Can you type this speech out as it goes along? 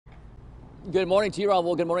Good morning to you, Rob.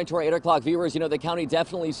 Well, good morning to our 8 o'clock viewers. You know, the county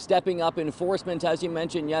definitely stepping up enforcement, as you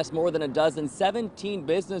mentioned. Yes, more than a dozen, 17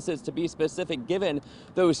 businesses to be specific, given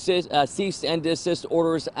those cease and desist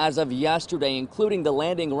orders as of yesterday, including the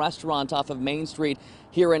Landing restaurant off of Main Street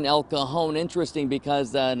here in El Cajon. Interesting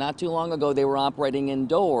because not too long ago they were operating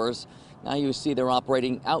indoors. Now you see they're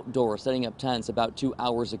operating outdoors, setting up tents about 2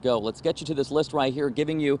 hours ago. Let's get you to this list right here,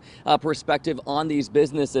 giving you a perspective on these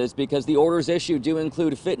businesses, because the orders issued do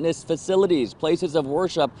include fitness facilities, places of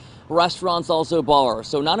worship, restaurants, also bars.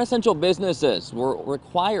 So non-essential businesses were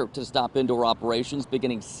required to stop indoor operations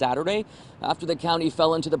beginning Saturday after the county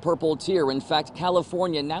fell into the purple tier. In fact,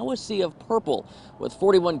 California now a sea of purple, with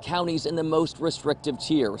 41 counties in the most restrictive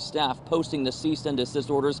tier. Staff posting the cease and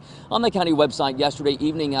desist orders on the county website yesterday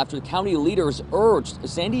evening after county leaders urged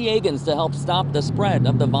San Diegans to help stop the spread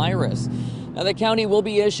of the virus. Now, the county will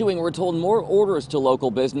be issuing, we're told, more orders to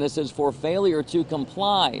local businesses for failure to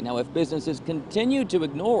comply. Now, if businesses continue to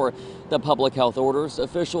ignore the public health orders,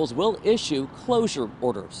 officials will issue closure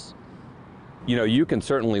orders. You know, you can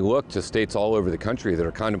certainly look to states all over the country that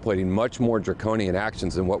are contemplating much more draconian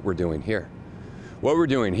actions than what we're doing here. What we're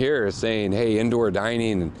doing here is saying, hey, indoor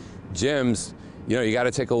dining and gyms, you know, you got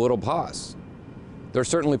to take a little pause. There are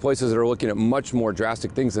certainly places that are looking at much more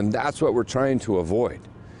drastic things, and that's what we're trying to avoid.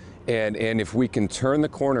 And if we can turn the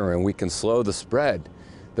corner and we can slow the spread,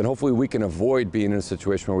 then hopefully we can avoid being in a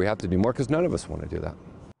situation where we have to do more, because none of us want to do that.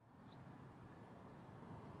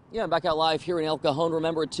 Yeah, back out live here in El Cajon.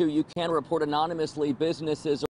 Remember, too, you can report anonymously businesses